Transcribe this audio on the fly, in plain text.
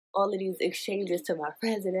all of these exchanges to my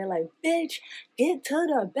friends, and they're like, bitch, get to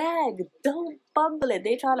the bag, don't fumble it.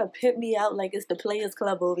 They trying to pimp me out like it's the Players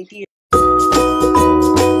Club over here.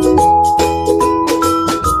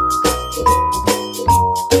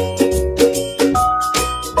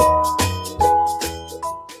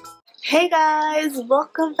 Hey guys,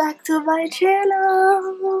 welcome back to my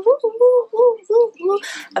channel. Woo, woo, woo, woo, woo.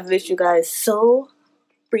 I've missed you guys so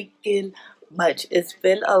freaking much. It's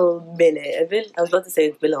been a minute. I was about to say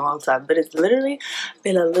it's been a long time, but it's literally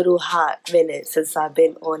been a little hot minute since I've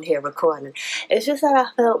been on here recording. It's just that I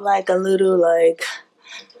felt like a little like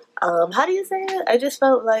how do you say it? I just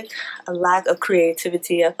felt like a lack of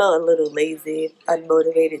creativity. I felt a little lazy,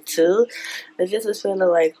 unmotivated too. I just was feeling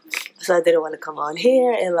like, so I didn't want to come on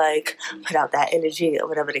here and like put out that energy or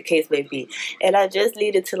whatever the case may be. And I just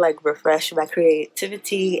needed to like refresh my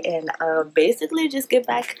creativity and basically just get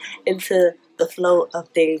back into the flow of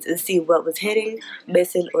things and see what was hitting,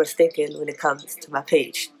 missing, or sticking when it comes to my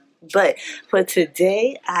page. But for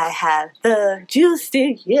today, I have the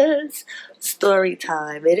juiciest story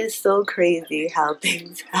time. It is so crazy how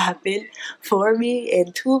things happen for me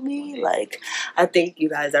and to me. Like, I think you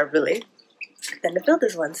guys are really gonna feel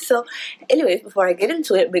this one. So, anyways, before I get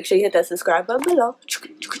into it, make sure you hit that subscribe button below.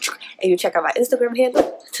 And you check out my Instagram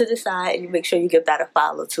handle to the side, and you make sure you give that a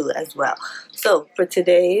follow too as well. So, for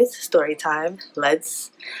today's story time,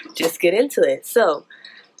 let's just get into it. So,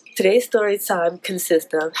 today's story time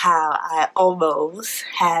consists of how I almost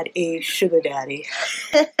had a sugar daddy.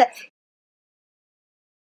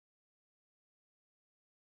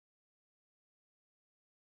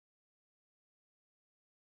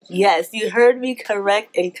 Yes, you heard me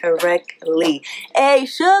correct and correctly. A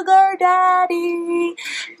sugar daddy.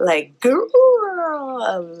 Like, girl,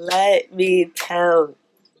 let me tell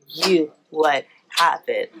you what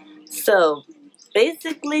happened. So,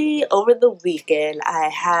 basically, over the weekend, I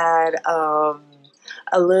had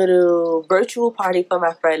a little virtual party for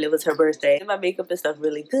my friend. It was her birthday. My makeup and stuff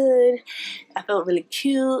really good. I felt really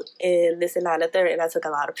cute and this and that and the third, and I took a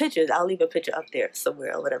lot of pictures. I'll leave a picture up there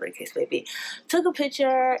somewhere or whatever the case may be. Took a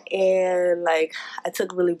picture and like I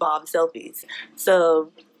took really bomb selfies.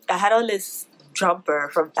 So I had on this jumper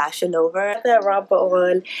from Fashion Nova. I had that romper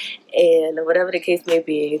on and whatever the case may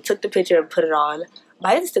be. Took the picture and put it on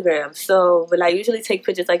my Instagram. So when I usually take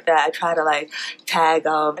pictures like that, I try to like tag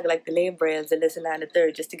like the name brands and this and that and the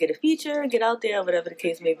third just to get a feature, get out there, whatever the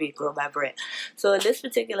case may be, grow my brand. So in this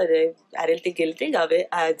particular day, I didn't think anything of it.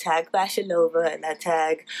 I tagged Fashion Nova and I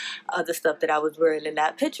tagged other stuff that I was wearing in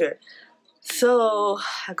that picture. So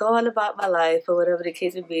I go on about my life or whatever the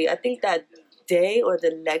case may be. I think that day or the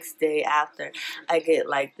next day after, I get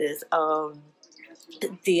like this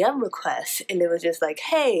DM request, and it was just like,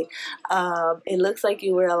 hey, it looks like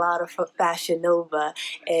you wear a lot of Fashion Nova,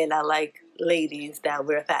 and I like ladies that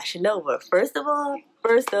wear Fashion Nova. First of all,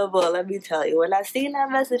 let me tell you, when I seen that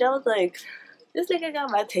message, I was like, this nigga got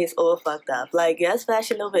my taste all fucked up. Like, yes,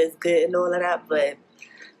 Fashion Nova is good and all of that, but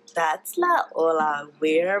that's not all I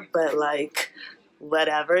wear, but like,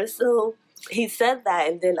 whatever. So he said that,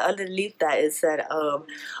 and then underneath that it said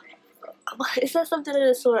something in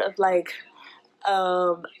the sort of like,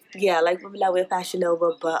 yeah, like women that wear Fashion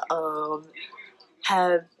Nova, but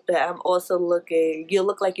have that I'm also looking. You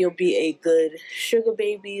look like you'll be a good sugar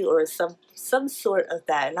baby or some sort of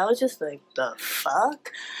that. And I was just like, the fuck.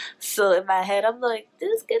 So in my head, I'm like,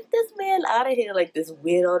 just get this man out of here, like this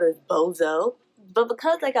weirdo, this bozo. But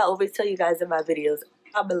because like I always tell you guys in my videos,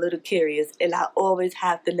 I'm a little curious, and I always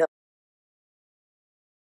have to know,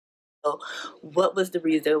 what was the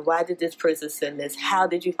reason? Why did this person send this? How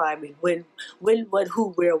did you find me? When, what, who,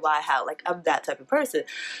 where, why, how? Like, I'm that type of person.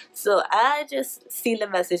 So I just seen the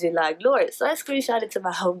message and I ignored it. So I screenshot it to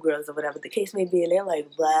my homegirls or whatever the case may be, and they're like,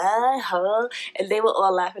 what? Huh? And they were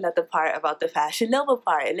all laughing at the part about the Fashion Nova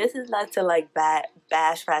part. And this is not to like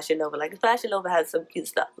bash Fashion Nova. Like, Fashion Nova has some cute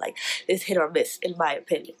stuff. Like, it's hit or miss, in my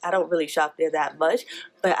opinion. I don't really shop there that much,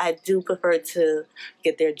 but I do prefer to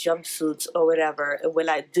get their jumpsuits or whatever. And when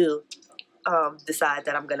I do, decide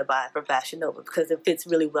that I'm gonna buy it from Fashion Nova because it fits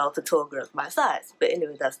really well for tall girls my size. But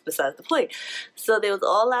anyway, that's besides the point. So they was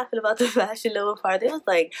all laughing about the Fashion Nova part. They was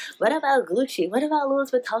like, what about Gucci? What about Louis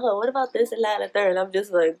Vuitton? What about this and that and the third? And I'm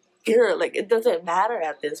just like, girl, like, it doesn't matter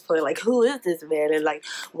at this point. Like, who is this man? And like,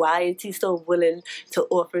 why is he so willing to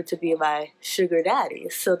offer to be my sugar daddy?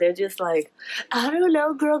 So they're just like, I don't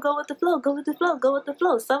know, girl, go with the flow, go with the flow, go with the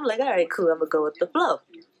flow. So I'm like, all right, cool, I'm gonna go with the flow.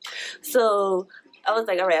 So I was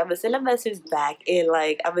like, all right, I'm gonna send a message back, and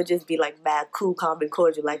like I'm gonna just be like mad, cool, calm, and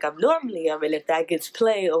cordial like I'm normally. I mean, if that gets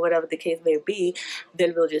play or whatever the case may be,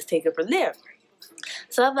 then we'll just take it from there.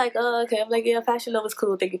 So I'm like, oh, okay. I'm like, yeah, Fashion Nova's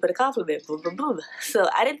cool. Thank you for the compliment. Boom, boom, boom. So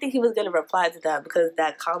I didn't think he was going to reply to that because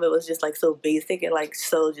that comment was just like so basic and like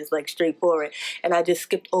so just like straightforward. And I just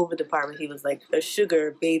skipped over the part where he was like a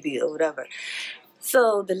sugar baby or whatever.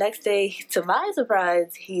 So the next day, to my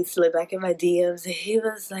surprise, he slid back in my DMs and he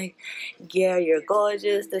was like, yeah, you're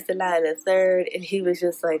gorgeous, this and that and the third. And he was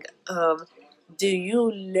just like, do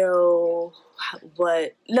you know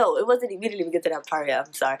what? No, it wasn't. We didn't even get to that part yet.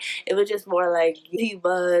 I'm sorry. It was just more like he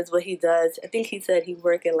was, what he does. I think he said he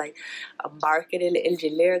worked in like a marketing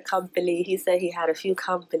engineer company. He said he had a few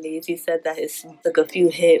companies. He said that his took a few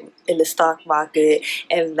hit in the stock market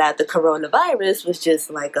and that the coronavirus was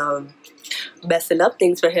just like messing up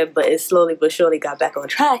things for him, but it slowly but surely got back on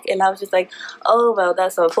track. And I was just like, oh well,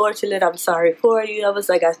 that's unfortunate, I'm sorry for you. I was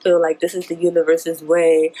like, I feel like this is the universe's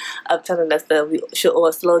way of telling us that we should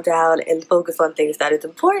all slow down and focus on things that is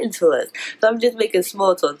important to us. So I'm just making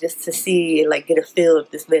small talk just to see and like get a feel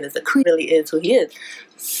if this man is a creep, really is who he is.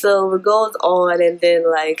 So it goes on, and then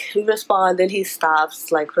like we respond, and he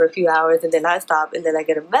stops like for a few hours, and then I stop, and then I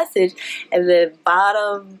get a message, and then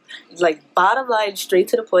bottom line, straight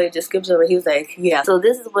to the point, just skips over. He was like, yeah. So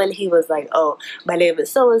this is when he was like, oh, my name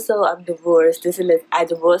is so and so. I'm divorced. This and this. I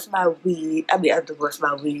divorced my weed. I divorced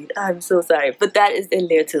my weed. I'm so sorry, but that is in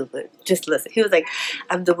there too. But just listen. He was like,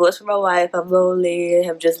 I'm divorced from my wife. I'm lonely.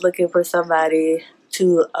 I'm just looking for somebody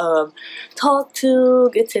to talk to,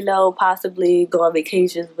 get to know, possibly go on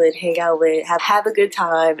vacations with, hang out with, have a good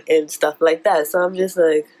time and stuff like that. So I'm just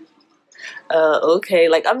like, okay,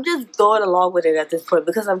 like I'm just going along with it at this point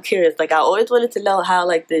because I'm curious. Like I always wanted to know how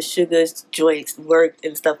like the sugar joints worked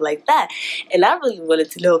and stuff like that, and I really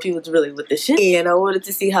wanted to know if he was really with the shit, and I wanted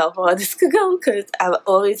to see how far this could go because I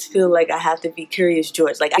always feel like I have to be curious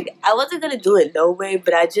George. Like I wasn't gonna do it no way,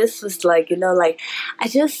 but I just was like, you know, like I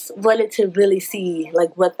just wanted to really see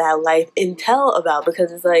like what that life entail about,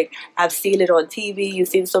 because it's like I've seen it on TV, you've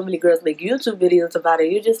seen so many girls make YouTube videos about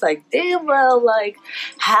it, you're just like, damn, well, like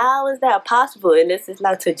how is that possible? And this is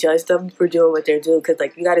not to judge them for doing what they're doing, because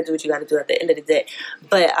like you got to do what you got to do at the end of the day.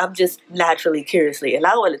 But I'm just naturally curiously, and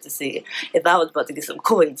I wanted to see if I was about to get some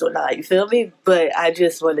coins or not. You feel me? But I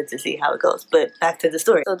just wanted to see how it goes. But back to the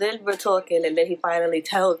story. So then we're talking, and then he finally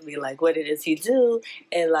tells me like what it is he do,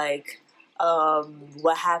 and like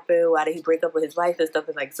what happened, why did he break up with his wife and stuff.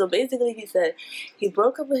 And like, so basically he said he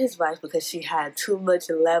broke up with his wife because she had too much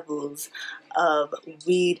levels of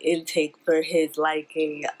weed intake for his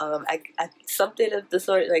liking. Something of the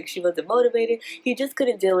sort, like she wasn't motivated. He just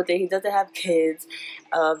couldn't deal with it. He doesn't have kids.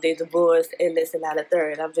 They divorced and this and that and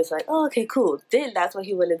third. And I'm just like, oh, okay, cool. Then that's when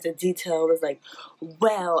he went into detail. Was like,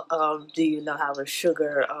 well, do you know how a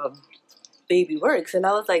sugar baby works? And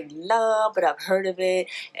I was like, nah, but I've heard of it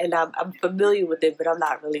and I'm familiar with it, but I'm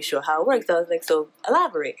not really sure how it works. So I was like, so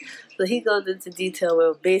elaborate. So he goes into detail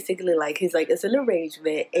where basically like he's like, it's an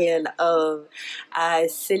arrangement and I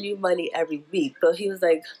send you money every week. But he was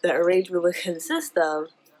like, the arrangement would consist of,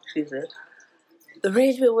 excuse me, the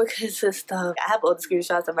arrangement would consist of, I have all the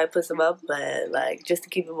screenshots, I might put some up, but like just to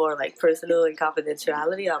keep it more like personal and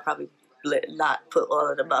confidentiality, I'll probably not put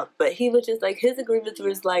all of them up. But he was just like, his agreement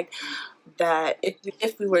was like that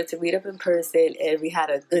if we were to meet up in person and we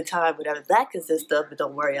had a good time, whatever that consists of, but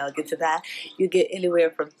don't worry, I'll get to that, you get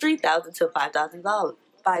anywhere from $3,000 to $5,000.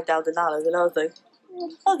 And I was like,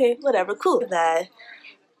 okay, whatever, cool. That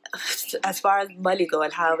as far as money go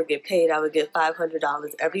and how I would get paid, I would get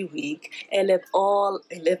 $500 every week, and if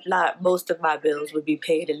not, most of my bills would be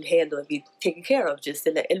paid and handled and be taken care of, just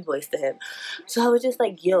in the invoice to him. So I was just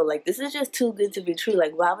like, yo, like this is just too good to be true.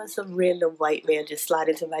 Like why would some random white man just slide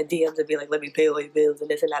into my DMs and be like, let me pay all your bills and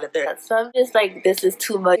this and that and third? So I'm just like, this is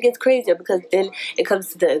too much. It gets crazier because then it comes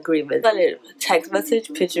to the agreement. Text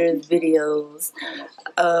message, pictures, videos,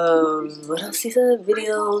 what else he said?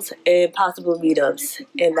 Videos and possible meetups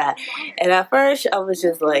and that. And at first I was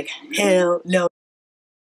just like, hell no.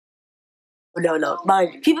 No.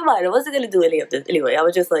 Keep in mind, I wasn't gonna do any of this anyway. I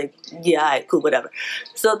was just like, yeah, alright, cool, whatever.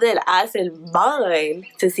 So then I sent mine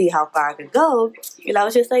to see how far I could go, and I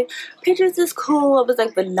was just like, pictures is cool. I was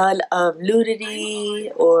like, but none of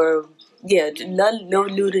nudity or no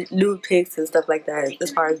nude pics and stuff like that.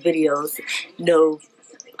 As far as videos, no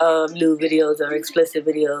nude videos or explicit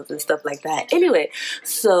videos and stuff like that. Anyway,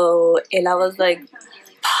 so, and I was like,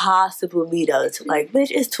 possible meetups. Like, bitch,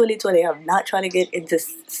 it's 2020. I'm not trying to get into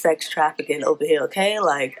sex trafficking over here, okay?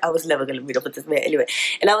 Like, I was never gonna meet up with this man anyway.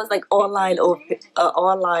 And I was like, online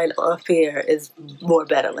affair is more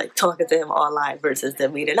better. Like, talking to him online versus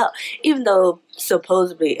them meeting up. Even though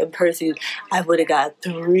supposedly in person I would have got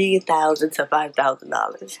 $3,000 to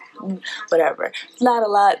 $5,000. Whatever. It's not a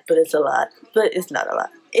lot, but it's a lot. But it's not a lot.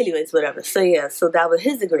 anyways, whatever. So yeah, so that was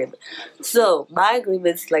his agreement. So my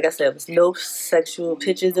agreements, like I said, was no sexual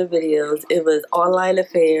pictures or videos. It was online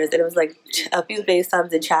affairs, and it was like a few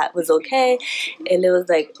FaceTimes and chat was okay, and it was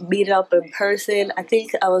like meet up in person. I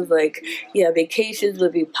think I was like, yeah, vacations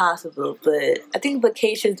would be possible, but I think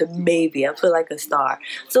vacations maybe. I feel like a star.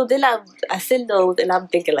 So then I send those, and I'm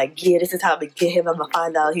thinking like, yeah, this is how I'm gonna get him. I'm gonna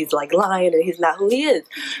find out he's like lying and he's not who he is.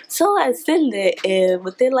 So I send it, and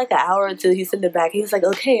within like an hour or two, he sent it back. He was like,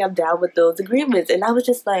 okay, I'm down with those agreements. And I was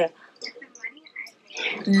just like,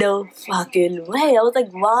 no fucking way. I was like,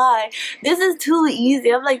 why? This is too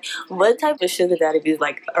easy. I'm like, what type of sugar daddy is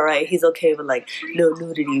like, alright, he's okay with like no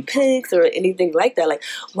nudity pics or anything like that? Like,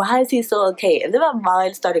 why is he so okay? And then my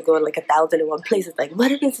mind started going like 1,001 places. Like,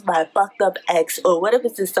 what if it's my fucked up ex? Or what if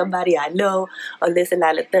it's just somebody I know? Or this and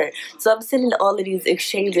that and the third. So I'm sending all of these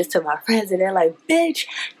exchanges to my friends, and they're like, bitch,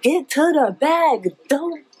 get to the bag.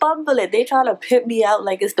 Don't fumble it. They trying to pimp me out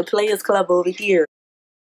like it's the Players Club over here.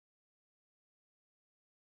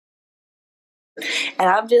 And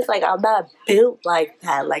I'm just like, I'm not built like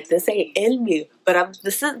that. Like, this ain't in me. But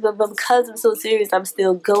because I'm so serious, I'm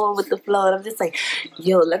still going with the flow. And I'm just like,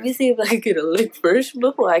 yo, let me see if I can get a lick first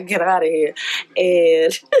before I get out of here.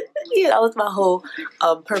 And yeah, that was my whole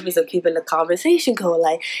purpose of keeping the conversation going.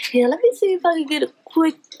 Like, yeah, let me see if I can get a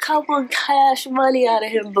quick couple of cash money out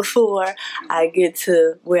of him before I get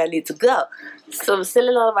to where I need to go. So I'm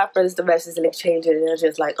sending all of my friends the messages and exchanging, and they're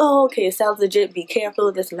just like, oh, okay, it sounds legit, be careful,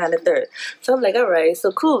 this and that and the third. So I'm like, alright,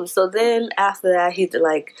 so cool. So then after that, he's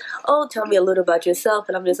like, oh, tell me a little about yourself.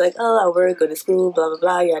 And I'm just like, oh, I work, go to school, blah, blah,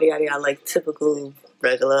 blah, yada, yada, yada, like typical,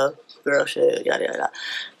 regular girl shit, yada, yada, yada.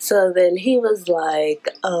 So then he was like,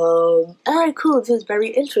 alright, cool, this is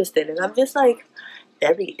very interesting. And I'm just like,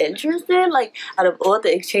 very interesting? Like, out of all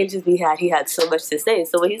the exchanges we had, he had so much to say.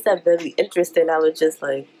 So when he said very interesting, I was just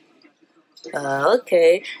like,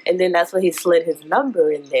 okay. And then that's when he slid his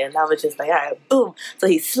number in there, and I was just like, all right, boom. So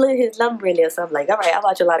he slid his number in there, so I'm like, all right, I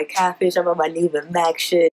watch a lot of Catfish. I'm on my Neva Mac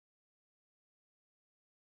shit.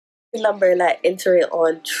 Number, and I enter it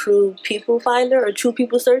on True People Finder or True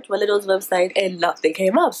People Search, one of those websites, and nothing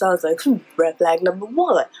came up. So I was like, red flag number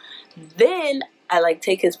one. Then I like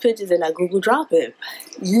take his pictures and I Google drop him.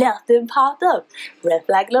 Nothing popped up. Red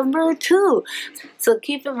flag number two. So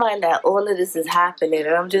keep in mind that all of this is happening,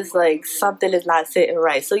 and I'm just like, something is not sitting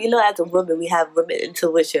right. So, you know, as a woman, we have women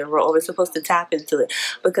intuition. We're always supposed to tap into it,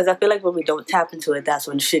 because I feel like when we don't tap into it, that's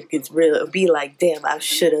when shit gets real. It'll be like, damn, I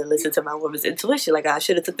should have listened to my woman's intuition. Like, I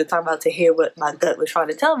should have took the time out to hear what my gut was trying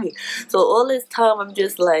to tell me. So all this time, I'm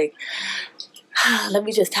just like, let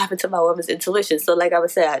me just tap into my woman's intuition. So like I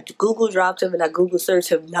was saying, I Google dropped him and I Google searched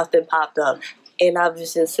him, nothing popped up. And I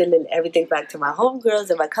was just sending everything back to my homegirls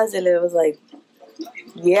and my cousin, and it was like,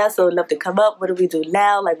 yeah, so nothing come up. What do we do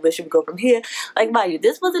now? Like, where should we go from here? Like, mind you,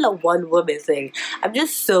 this wasn't a one woman thing. I'm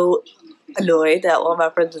just so annoyed that all my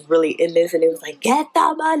friends was really in this, and it was like, get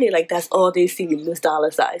that money, like that's all they see in this dollar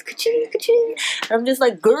size, ka-ching, ka-ching. And I'm just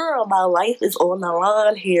like, girl, my life is on the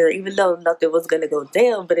line here, even though nothing was gonna go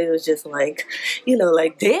down, but it was just like, you know,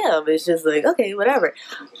 like, damn, it's just like, okay, whatever.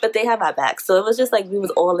 But they had my back, so it was just like we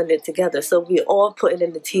was all in it together. So we all putting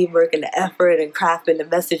in the teamwork and the effort and crafting the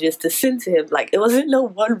messages to send to him. Like, it wasn't no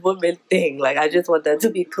one woman thing. Like, I just want that to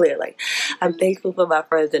be clear. Like, I'm thankful for my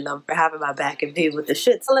friends and for having my back and being with the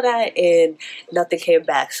shit, all of that, and nothing came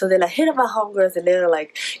back. So then I hit up my homegirls, and they were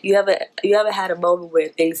like, you ever had a moment where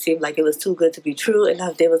things seemed like it was too good to be true? And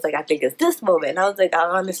they was like, I think it's this moment. And I was like, I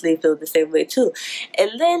honestly feel the same way too.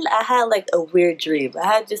 And then I had like a weird dream. I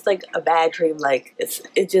had just like a bad dream, like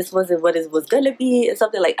it just wasn't what it was gonna be, and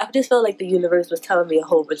something like, I just felt like the universe was telling me a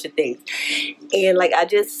whole bunch of things, and like I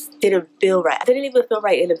just didn't feel right. I didn't even feel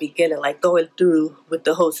right in the beginning, like going through with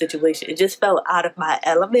the whole situation. It just felt out of my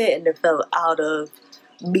element, and it felt out of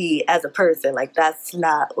me as a person. Like, that's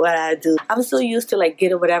not what I do. I'm so used to like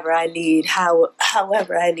getting whatever I need,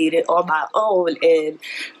 however I need it on my own, and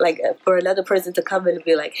like for another person to come in and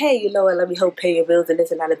be like, hey, you know what, let me help pay your bills and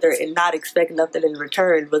this and that and third, and not expect nothing in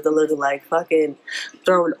return, was a little like fucking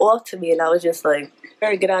thrown off to me. And I was just like,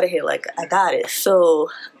 alright, get out of here, like, I got it. So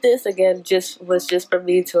this again was just for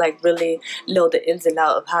me to like really know the ins and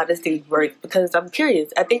outs of how this thing works, because I'm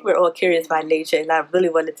curious. I think we're all curious by nature, and I really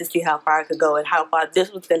wanted to see how far I could go and how far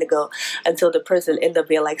this was gonna go, until the person ended up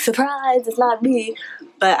being like, surprise, it's not me.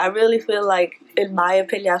 But I really feel like in my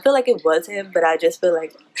opinion, I feel like it was him, but I just feel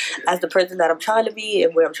like as the person that I'm trying to be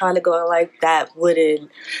and where I'm trying to go in life, that would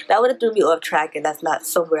have threw me off track, and that's not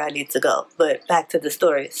somewhere I need to go. But back to the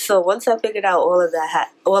story. So once I figured out all of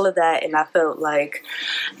that, and I felt like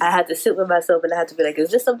I had to sit with myself and I had to be like,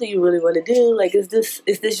 is this something you really want to do? Like, is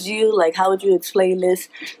this you? Like, how would you explain this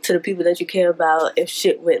to the people that you care about if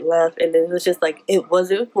shit went left? And then it was just like, it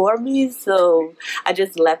wasn't for me, so I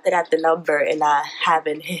just left it at the number, and I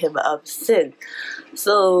haven't hit him up since.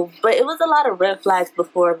 So, but it was a lot of red flags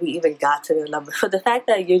before we even got to the number. For the fact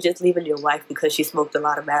that you're just leaving your wife because she smoked a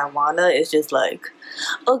lot of marijuana is just like,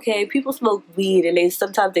 okay, people smoke weed and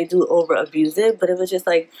sometimes they do over abuse it, but it was just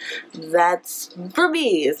like, that's, for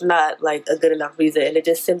me, it's not like a good enough reason, and it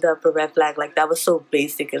just sent up a red flag. Like, that was so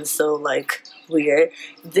basic and so like weird.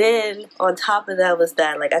 Then on top of that was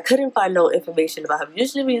that like I couldn't find no information about him.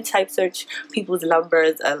 Usually when you type search people's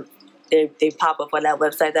numbers, they pop up on that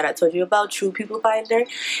website that I told you about, True People Finder,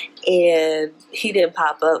 and he didn't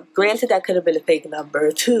pop up. Granted, that could have been a fake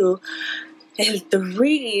number too. And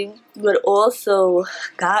three, what also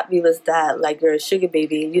got me was that like you're a sugar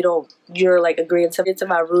baby and you're like agreeing to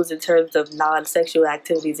my rules in terms of non-sexual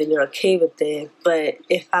activities and you're okay with it. But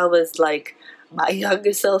if I was like my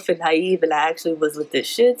younger self and naive and I actually was with the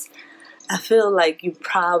shits, I feel like you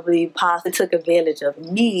possibly took advantage of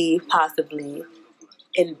me, possibly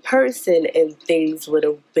in person, and things would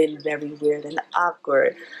have been very weird and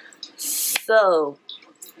awkward. So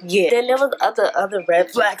yeah. Then there was other red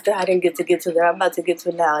flags that I didn't get to that I'm about to get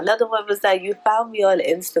to now. Another one was that you found me on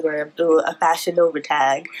Instagram through a Fashion Nova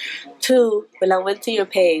tag. Two, when I went to your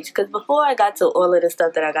page, because before I got to all of the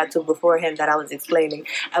stuff that I got to beforehand that I was explaining,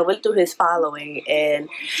 I went through his following and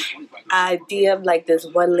I DM'd like this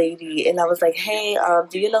one lady, and I was like, hey,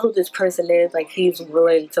 do you know who this person is? Like, he's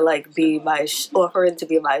willing to like be offering to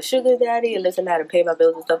be my sugar daddy and this and that and pay my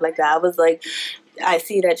bills and stuff like that. I was like, I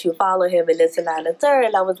see that you follow him and this and that and the third,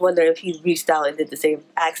 and I was wondering if he reached out and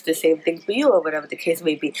asked the same thing for you or whatever the case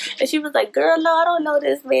may be. And she was like, girl, no, I don't know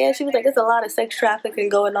this man. She was like, there's a lot of sex trafficking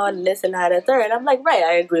going on and this and that and the third. And I'm like, right,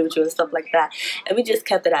 I agree with you and stuff like that. And we just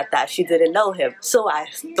kept it at that. She didn't know him, so I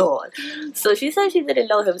thought. So she said she didn't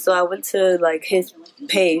know him, so I went to like his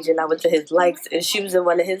page and I went to his likes, and she was in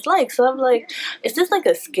one of his likes. So I'm like, is this like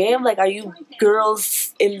a scam? Like, are you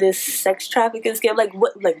girls in this sex trafficking scam? Like,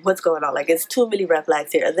 what's going on? Like, it's too many red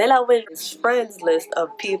flags here. And then I went to his friends list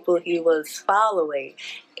of people he was following,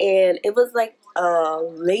 and it was like a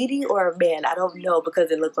lady or a man, I don't know,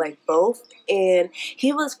 because it looked like both, and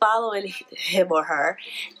he was following him or her,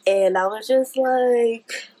 and I was just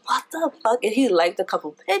like, what the fuck? And he liked a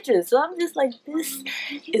couple pictures, so I'm just like, this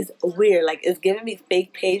is weird. Like, it's giving me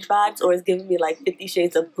fake page vibes, or it's giving me like 50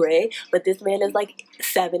 Shades of Grey, but this man is like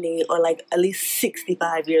 70 or like at least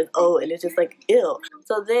 65 years old, and it's just like, ew.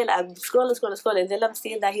 So then I'm scrolling, and then I'm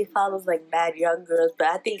seeing that he follows like mad young girls, but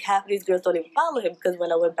I think half of these girls don't even follow him, because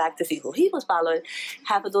when I went back to see who he was following,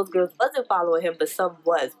 half of those girls wasn't following him, but some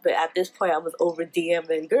was. But at this point, I was over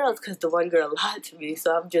DMing girls because the one girl lied to me,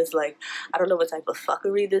 so I'm just like, I don't know what type of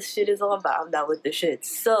fuckery this shit is on, but I'm not with the shit.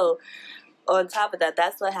 So on top of that,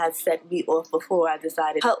 that's what had set me off before I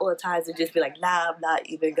decided to cut all ties and just be like, nah, I'm not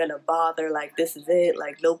even gonna bother. Like, this is it.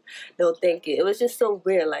 Like, nope, no thank you. It was just so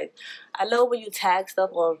weird. Like, I know when you tag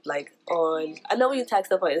stuff on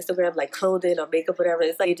Instagram, like clothing or makeup, whatever,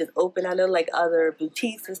 it's like you just open. I know like other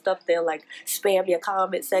boutiques and stuff, they'll like spam your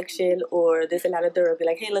comment section or this and that and third, be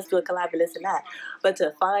like, hey, let's do a collab and this and that. But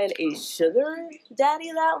to find a sugar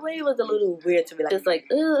daddy that way was a little weird to me. Like, just like,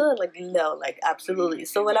 ugh, like, no, like, absolutely.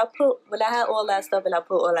 So when I had all that stuff and I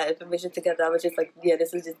put all that information together, I was just like, yeah,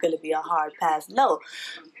 this is just gonna be a hard pass. No.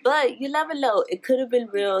 But you never know. It could have been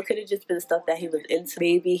real. It could have just been stuff that he was into.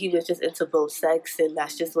 Maybe he was just into both sex and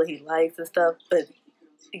that's just what he likes and stuff. But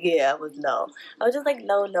yeah, I was just like,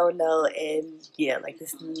 no. And yeah, like,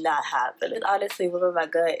 it's not happening. Honestly, went with my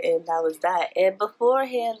gut, and that was that. And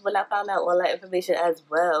beforehand, when I found out all that information as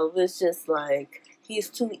well, it was just like, he's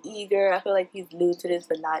too eager. I feel like he's new to this,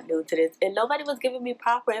 but not new to this. And nobody was giving me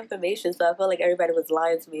proper information, so I felt like everybody was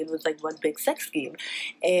lying to me. It was like one big sex scheme.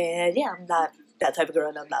 And yeah, I'm not that type of girl,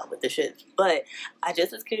 and I'm not with the shit. But I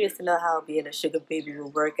just was curious to know how being a sugar baby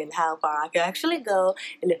would work and how far I could actually go,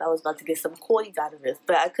 and if I was about to get some coins out of this.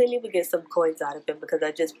 But I couldn't even get some coins out of him because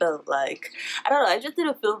I just felt like, I don't know, I just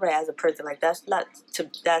didn't feel right as a person. Like, that's not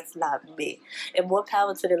me. And more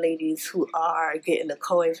power to the ladies who are getting the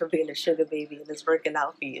coins from being a sugar baby and it's working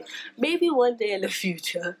out for you. Maybe one day in the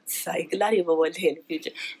future, psych, not even one day in the future,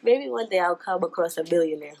 maybe one day I'll come across a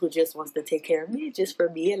millionaire who just wants to take care of me just for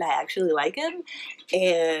me, and I actually like him,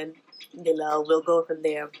 and you know, we'll go from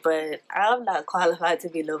there. But I'm not qualified to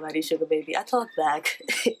be nobody's sugar baby. I talk back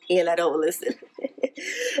and I don't listen.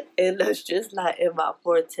 And that's just not in my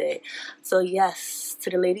forte. So yes, to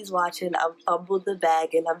the ladies watching, I fumbled the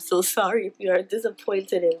bag, and I'm so sorry if you are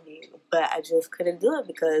disappointed in me. But I just couldn't do it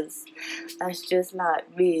because that's just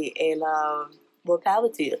not me. And more power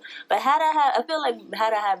to you. But I feel like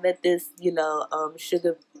had I had met this,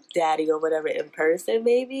 sugar daddy or whatever in person,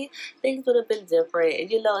 maybe things would have been different. And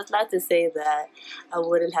it's not to say that I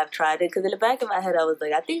wouldn't have tried it, because in the back of my head, I was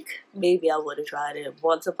like, I think maybe I would have tried it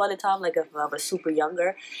once upon a time. Like if I was super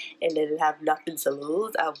younger and didn't have nothing to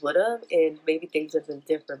lose, I would have, and maybe things would have been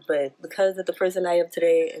different. But because of the person I am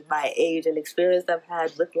today and my age and experience I've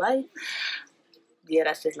had with life, yeah,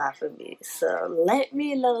 that's just not for me. So let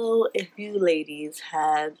me know if you ladies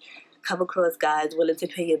have come across guys willing to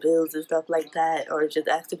pay your bills and stuff like that, or just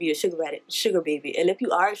ask to be a sugar baby. And if you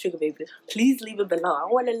are a sugar baby, please leave it below. I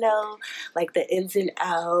want to know like the ins and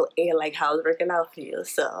out and like how it's working out for you.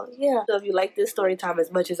 So yeah. So if you like this story time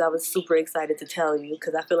as much as I was super excited to tell you,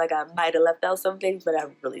 because I feel like I might have left out some things, but I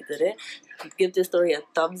really didn't. Give this story a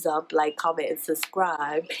thumbs up, like, comment, and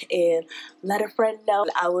subscribe, and let a friend know.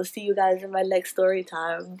 I will see you guys in my next story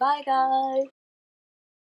time. Bye, guys.